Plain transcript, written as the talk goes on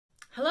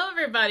Hello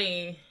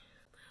everybody!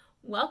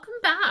 Welcome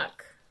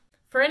back!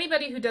 For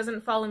anybody who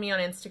doesn't follow me on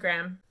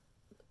Instagram,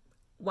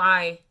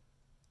 why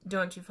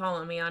don't you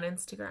follow me on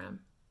Instagram?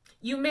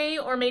 You may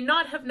or may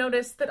not have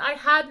noticed that I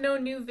had no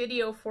new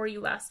video for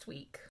you last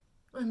week.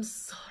 I'm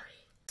sorry.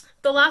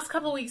 The last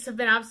couple weeks have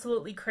been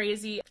absolutely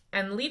crazy,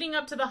 and leading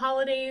up to the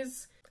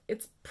holidays,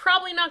 it's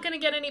probably not going to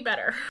get any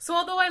better. So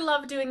although I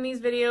love doing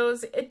these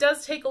videos, it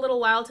does take a little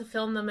while to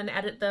film them and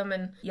edit them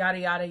and yada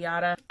yada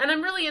yada. And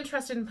I'm really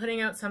interested in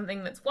putting out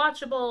something that's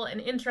watchable and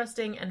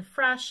interesting and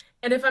fresh.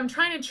 And if I'm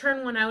trying to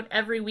churn one out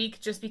every week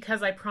just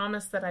because I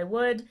promised that I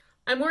would,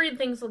 I'm worried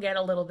things will get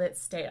a little bit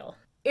stale,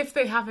 if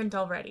they haven't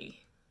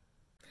already.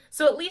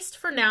 So at least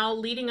for now,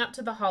 leading up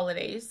to the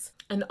holidays,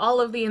 and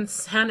all of the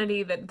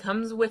insanity that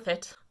comes with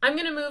it, I'm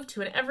going to move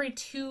to an every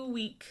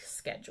 2-week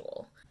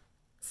schedule.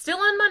 Still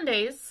on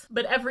Mondays,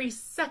 but every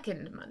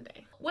second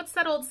Monday. What's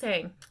that old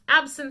saying?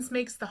 Absence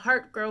makes the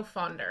heart grow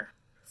fonder.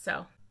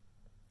 So,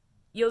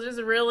 you'll just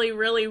really,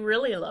 really,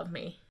 really love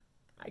me,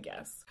 I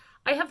guess.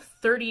 I have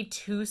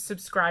 32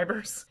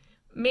 subscribers.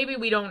 Maybe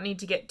we don't need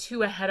to get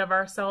too ahead of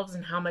ourselves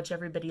in how much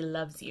everybody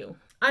loves you.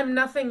 I'm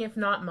nothing if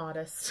not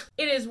modest.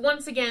 It is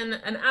once again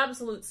an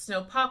absolute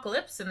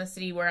snowpocalypse in the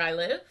city where I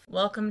live.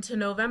 Welcome to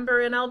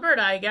November in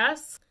Alberta, I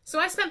guess. So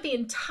I spent the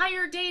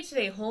entire day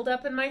today holed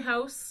up in my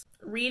house,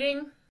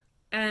 reading.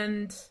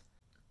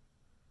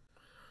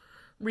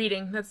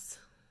 That's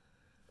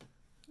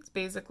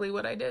basically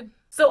what I did.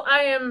 So I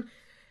am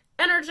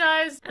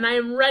energized and I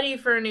am ready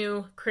for a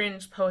new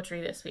cringe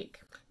poetry this week.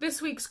 This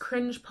week's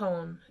cringe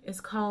poem is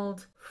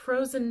called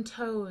Frozen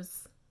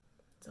Toes.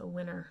 It's a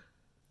winner.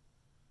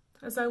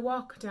 As I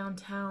walk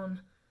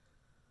downtown,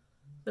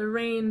 the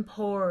rain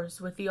pours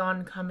with the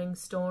oncoming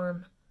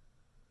storm.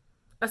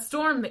 A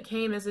storm that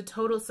came as a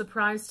total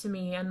surprise to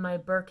me and my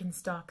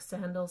Birkenstock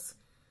sandals.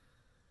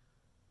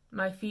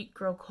 My feet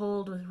grow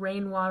cold with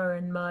rainwater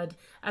and mud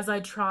as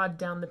I trod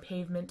down the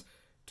pavement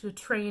to a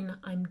train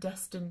I'm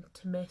destined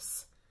to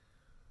miss.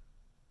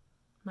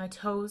 My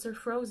toes are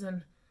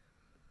frozen.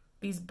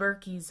 These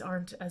Birkies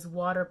aren't as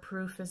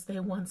waterproof as they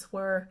once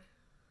were.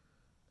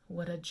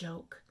 What a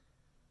joke.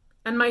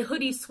 And my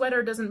hoodie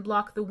sweater doesn't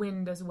block the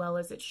wind as well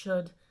as it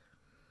should.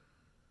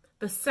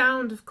 The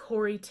sound of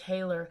Corey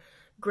Taylor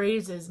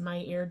grazes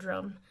my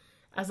eardrum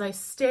as I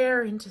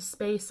stare into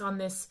space on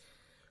this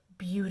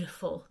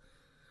beautiful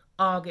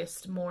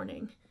August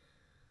morning.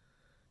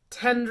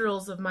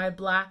 Tendrils of my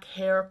black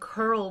hair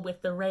curl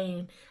with the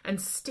rain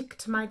and stick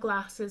to my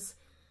glasses.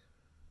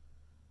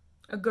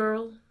 A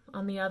girl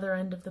on the other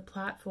end of the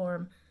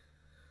platform,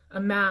 a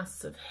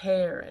mass of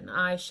hair and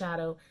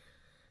eyeshadow,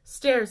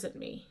 stares at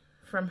me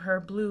from her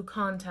blue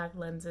contact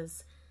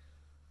lenses.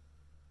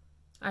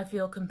 I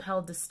feel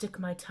compelled to stick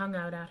my tongue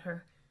out at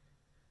her.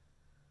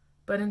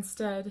 But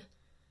instead,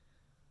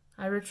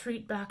 I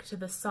retreat back to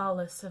the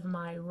solace of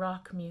my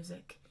rock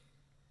music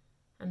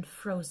and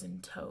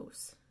frozen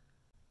toes.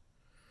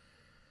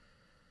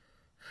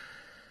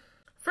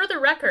 For the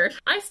record,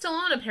 I still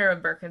own a pair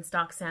of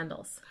Birkenstock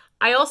sandals.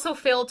 I also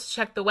fail to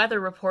check the weather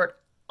report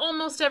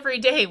almost every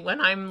day when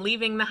I'm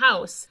leaving the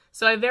house,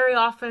 so I very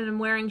often am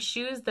wearing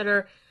shoes that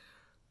are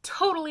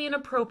totally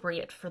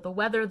inappropriate for the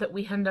weather that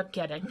we end up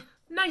getting.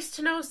 Nice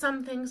to know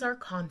some things are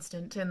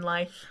constant in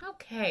life.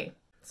 Okay,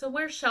 so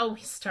where shall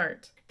we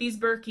start? These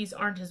Birkies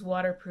aren't as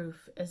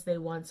waterproof as they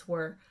once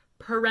were.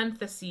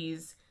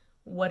 Parentheses.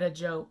 What a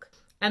joke.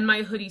 And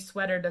my hoodie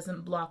sweater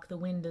doesn't block the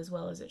wind as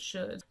well as it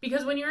should.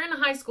 Because when you're in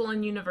high school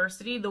and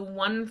university, the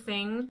one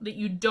thing that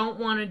you don't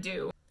want to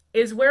do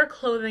is wear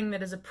clothing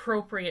that is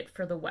appropriate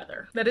for the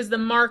weather. That is the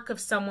mark of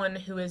someone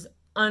who is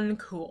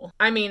uncool.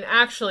 I mean,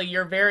 actually,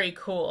 you're very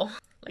cool.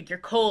 Like, you're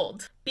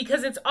cold.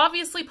 Because it's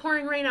obviously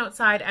pouring rain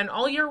outside and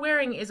all you're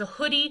wearing is a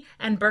hoodie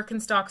and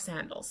Birkenstock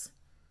sandals.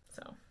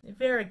 So,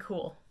 very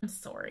cool. I'm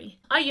sorry.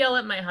 I yell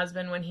at my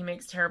husband when he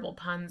makes terrible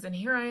puns, and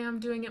here I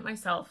am doing it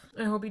myself.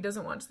 I hope he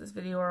doesn't watch this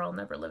video or I'll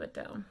never live it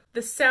down.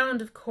 The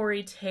sound of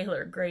Corey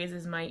Taylor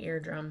grazes my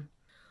eardrum.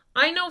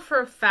 I know for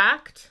a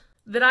fact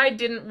that I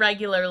didn't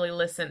regularly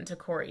listen to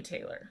Corey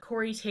Taylor.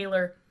 Corey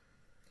Taylor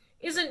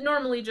isn't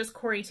normally just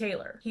Corey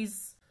Taylor.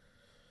 He's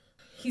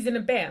in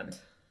a band,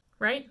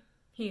 right?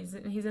 He's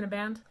in a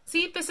band.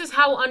 See, this is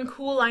how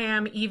uncool I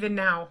am even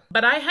now.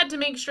 But I had to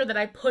make sure that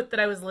I put that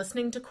I was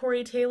listening to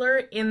Corey Taylor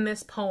in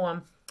this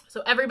poem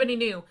so everybody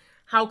knew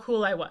how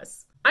cool I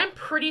was. I'm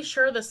pretty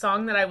sure the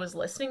song that I was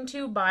listening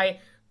to by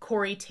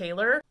Corey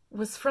Taylor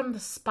was from the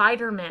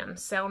Spider-Man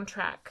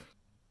soundtrack.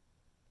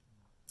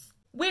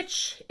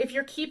 Which, if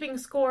you're keeping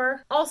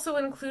score, also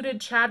included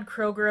Chad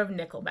Kroeger of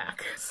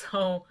Nickelback.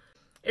 So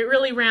it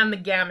really ran the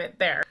gamut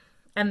there.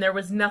 And there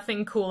was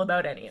nothing cool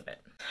about any of it.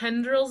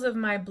 Tendrils of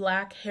my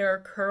black hair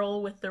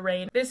curl with the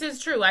rain. This is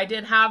true. I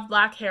did have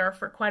black hair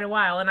for quite a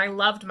while, and I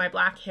loved my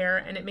black hair,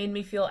 and it made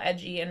me feel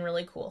edgy and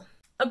really cool.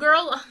 A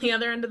girl on the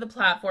other end of the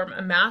platform,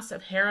 a mass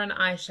of hair and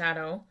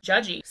eyeshadow,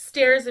 judgy,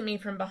 stares at me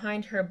from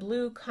behind her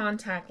blue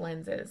contact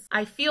lenses.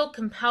 I feel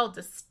compelled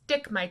to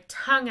stick my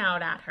tongue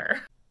out at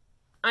her.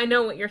 I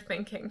know what you're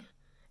thinking.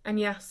 And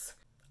yes,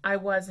 I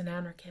was an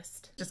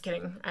anarchist. Just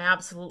kidding. I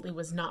absolutely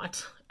was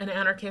not an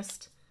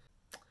anarchist.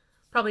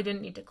 Probably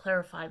didn't need to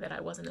clarify that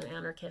I wasn't an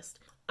anarchist.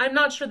 I'm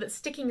not sure that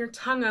sticking your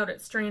tongue out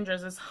at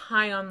strangers is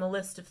high on the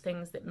list of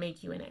things that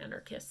make you an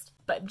anarchist.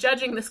 But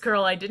judging this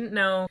girl I didn't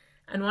know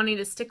and wanting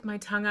to stick my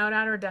tongue out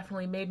at her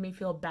definitely made me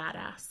feel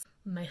badass.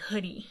 My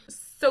hoodie,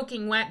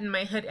 soaking wet in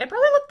my hood. I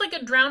probably looked like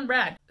a drowned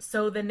rat.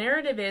 So the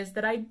narrative is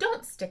that I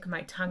don't stick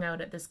my tongue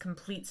out at this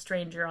complete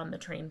stranger on the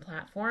train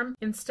platform.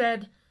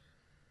 Instead,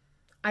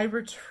 I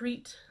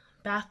retreat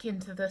back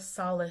into the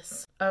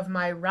solace of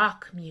my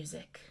rock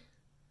music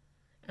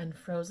and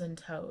frozen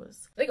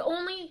toes. Like,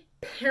 only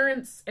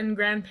parents and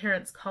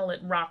grandparents call it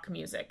rock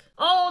music.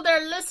 Oh,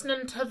 they're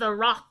listening to the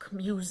rock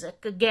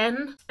music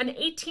again. An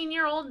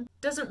 18-year-old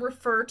doesn't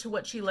refer to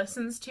what she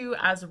listens to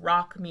as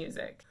rock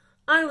music.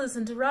 I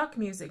listen to rock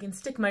music and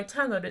stick my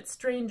tongue out at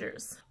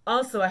strangers.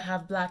 Also, I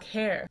have black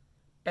hair.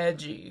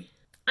 Edgy.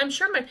 I'm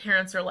sure my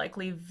parents are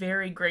likely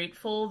very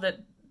grateful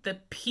that the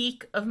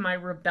peak of my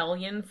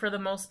rebellion, for the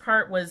most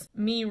part, was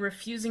me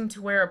refusing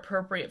to wear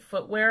appropriate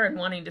footwear and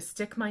wanting to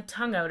stick my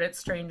tongue out at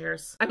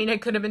strangers. I mean, I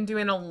could have been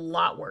doing a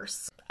lot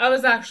worse. I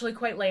was actually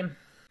quite lame.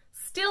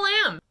 Still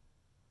am.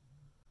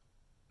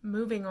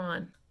 Moving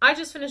on. I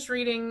just finished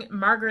reading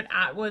Margaret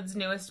Atwood's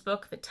newest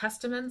book, The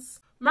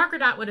Testaments.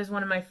 Margaret Atwood is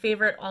one of my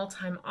favorite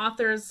all-time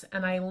authors,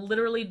 and I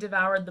literally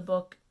devoured the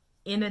book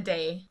in a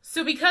day.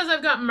 So because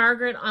I've got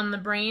Margaret on the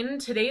brain,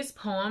 today's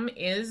poem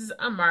is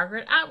a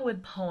Margaret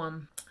Atwood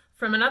poem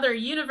from another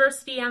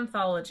university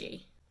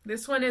anthology.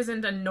 This one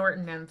isn't a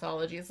Norton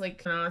anthology. It's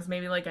like, I don't know, it's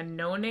maybe like a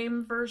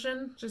no-name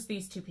version. Just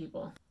these two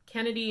people.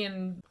 Kennedy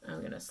and,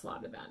 I'm gonna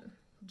slaughter that.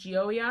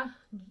 Gioia?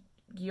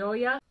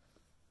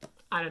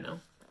 I don't know.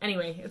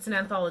 Anyway, it's an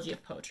anthology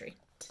of poetry.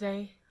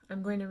 Today,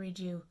 I'm going to read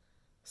you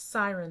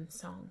Siren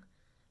Song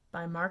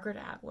by Margaret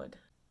Atwood.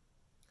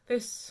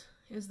 This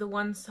is the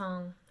one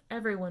song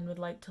everyone would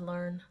like to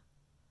learn.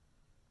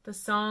 The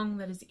song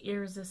that is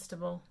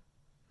irresistible.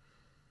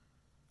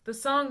 The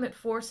song that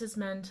forces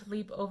men to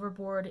leap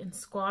overboard in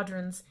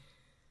squadrons,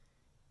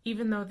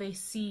 even though they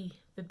see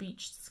the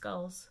beached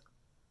skulls.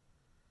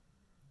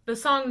 The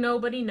song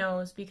nobody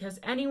knows because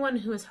anyone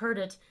who has heard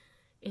it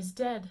is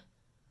dead,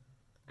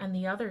 and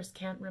the others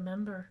can't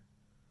remember.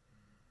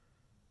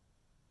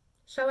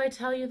 Shall I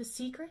tell you the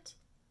secret?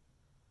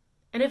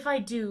 And if I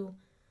do,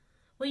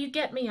 will you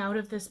get me out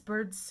of this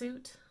bird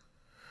suit?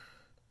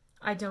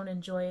 I don't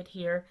enjoy it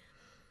here,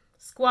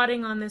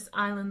 squatting on this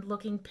island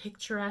looking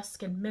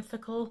picturesque and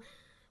mythical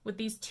with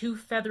these two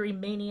feathery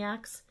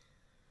maniacs.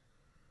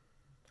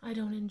 I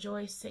don't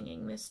enjoy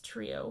singing this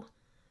trio,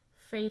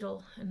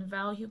 fatal and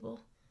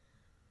valuable.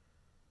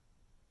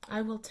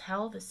 I will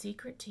tell the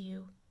secret to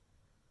you,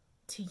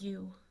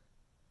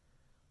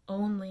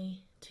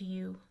 only to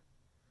you.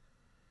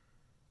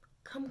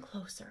 Come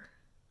closer.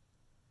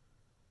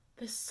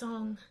 This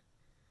song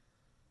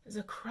is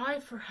a cry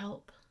for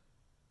help.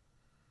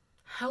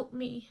 Help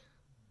me.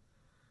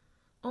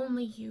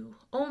 Only you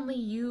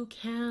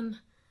can.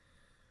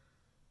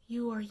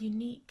 You are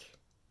unique.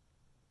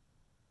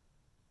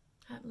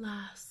 At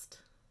last.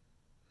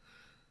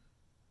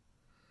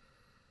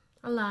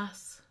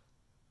 Alas,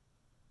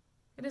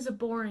 it is a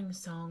boring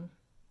song,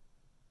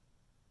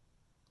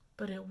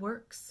 but it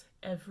works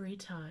every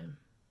time.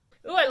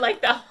 Ooh, I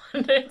like that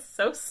one. It's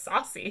so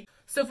saucy.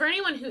 So for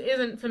anyone who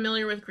isn't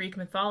familiar with Greek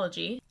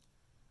mythology,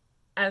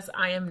 as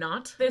I am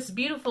not, this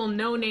beautiful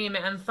no-name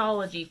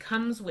anthology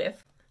comes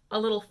with a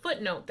little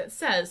footnote that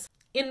says,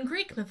 in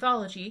Greek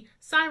mythology,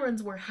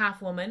 sirens were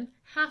half-woman,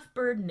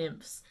 half-bird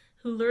nymphs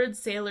who lured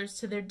sailors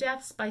to their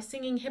deaths by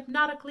singing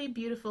hypnotically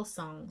beautiful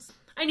songs.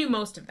 I knew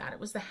most of that. It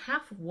was the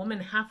half-woman,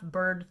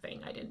 half-bird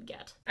thing I didn't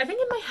get. I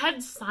think in my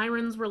head,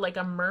 sirens were like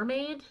a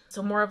mermaid,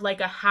 so more of like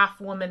a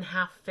half-woman,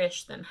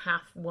 half-fish than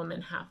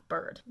half-woman,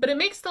 half-bird. But it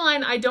makes the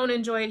line, I don't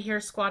enjoy it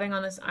here, squatting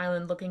on this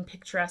island looking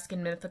picturesque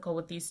and mythical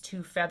with these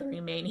two feathery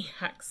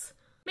maniacs.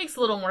 Makes a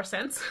little more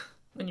sense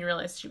when you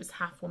realize she was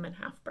half-woman,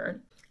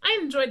 half-bird. I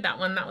enjoyed that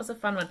one. That was a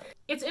fun one.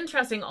 It's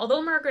interesting.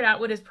 Although Margaret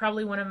Atwood is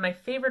probably one of my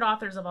favorite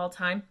authors of all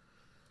time,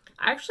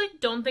 I actually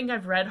don't think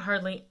I've read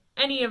hardly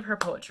any of her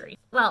poetry.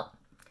 Well,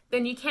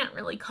 then you can't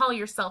really call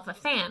yourself a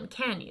fan,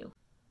 can you?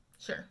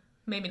 Sure,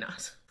 maybe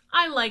not.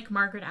 I like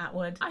Margaret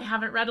Atwood. I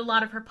haven't read a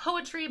lot of her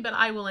poetry, but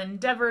I will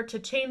endeavor to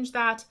change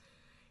that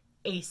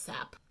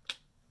ASAP.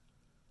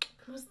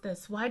 What was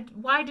this? Why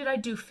did I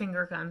do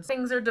finger guns?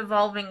 Things are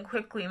devolving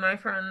quickly, my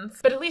friends.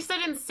 But at least I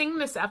didn't sing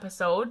this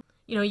episode.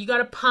 You know, you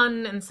got a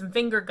pun and some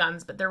finger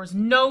guns, but there was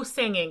no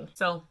singing.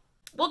 So,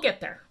 we'll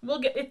get there.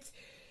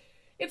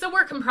 It's a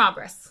work in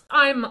progress.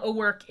 I'm a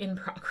work in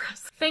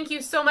progress. Thank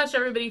you so much,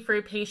 everybody, for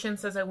your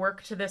patience as I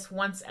work to this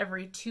once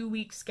every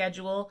 2-week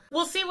schedule.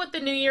 We'll see what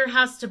the new year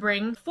has to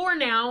bring. For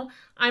now,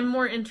 I'm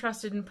more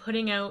interested in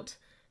putting out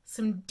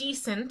some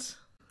decent,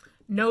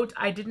 note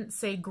I didn't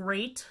say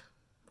great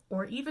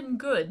or even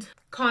good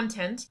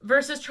content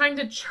versus trying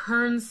to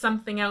churn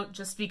something out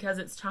just because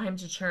it's time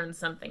to churn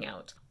something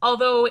out.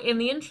 Although, in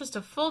the interest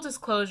of full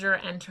disclosure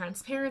and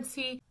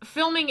transparency,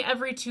 filming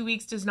every 2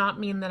 weeks does not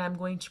mean that I'm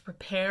going to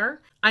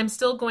prepare. I'm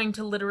still going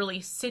to literally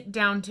sit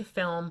down to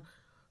film,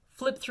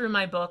 flip through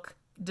my book,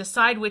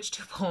 decide which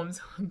 2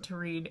 poems to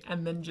read,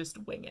 and then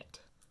just wing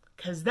it.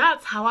 Because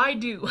that's how I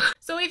do.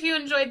 So if you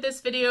enjoyed this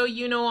video,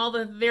 you know all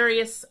the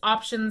various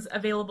options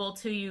available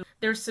to you.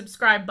 There's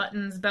subscribe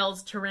buttons,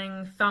 bells to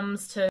ring,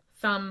 thumbs to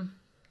thumb.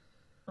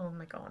 Oh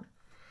my god.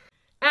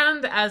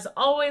 And as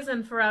always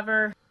and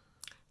forever,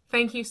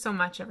 thank you so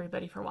much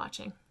everybody for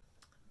watching.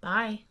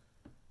 Bye.